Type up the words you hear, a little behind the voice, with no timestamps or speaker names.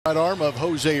Right arm of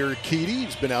Jose Urquidy.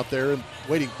 He's been out there and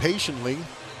waiting patiently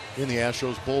in the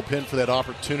Astros bullpen for that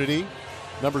opportunity.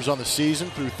 Numbers on the season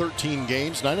through 13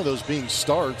 games, 9 of those being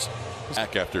starts.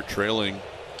 Back after trailing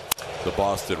the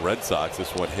Boston Red Sox.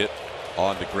 This one hit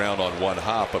on the ground on one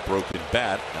hop, a broken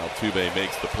bat. Altuve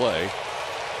makes the play.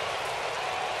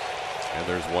 And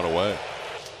there's one away.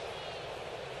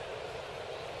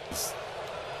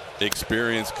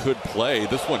 Experience could play.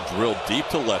 This one drilled deep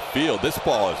to left field. This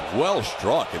ball is well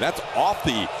struck, and that's off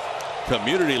the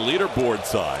community leaderboard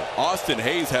side. Austin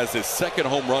Hayes has his second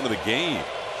home run of the game.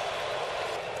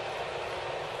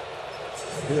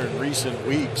 Here in recent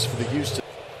weeks for the Houston.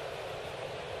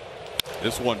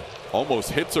 This one almost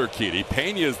hits Urquidy.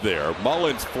 Pena's there.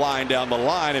 Mullins flying down the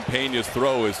line, and Pena's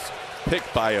throw is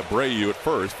picked by Abreu at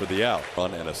first for the out.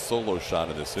 Run and a solo shot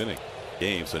in this inning.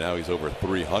 So now he's over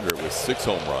 300 with 6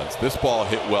 home runs. This ball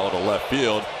hit well to left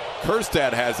field.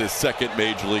 Kjerstad has his second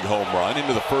major league home run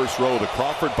into the first row of the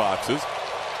Crawford boxes.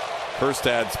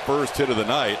 Kjerstad's first hit of the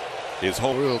night is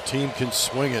home. The real team can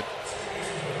swing it.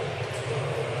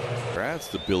 Congrats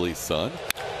to Billy's son.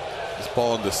 This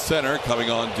ball in the center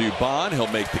coming on Dubon. He'll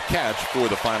make the catch for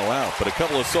the final out. But a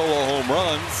couple of solo home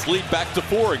runs lead back to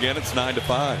 4 again. It's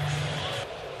 9-5.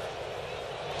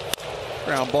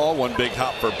 Ground ball, one big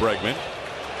hop for Bregman.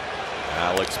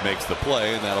 Alex makes the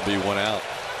play, and that'll be one out.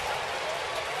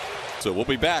 So we'll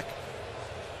be back.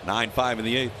 9-5 in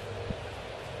the 8th.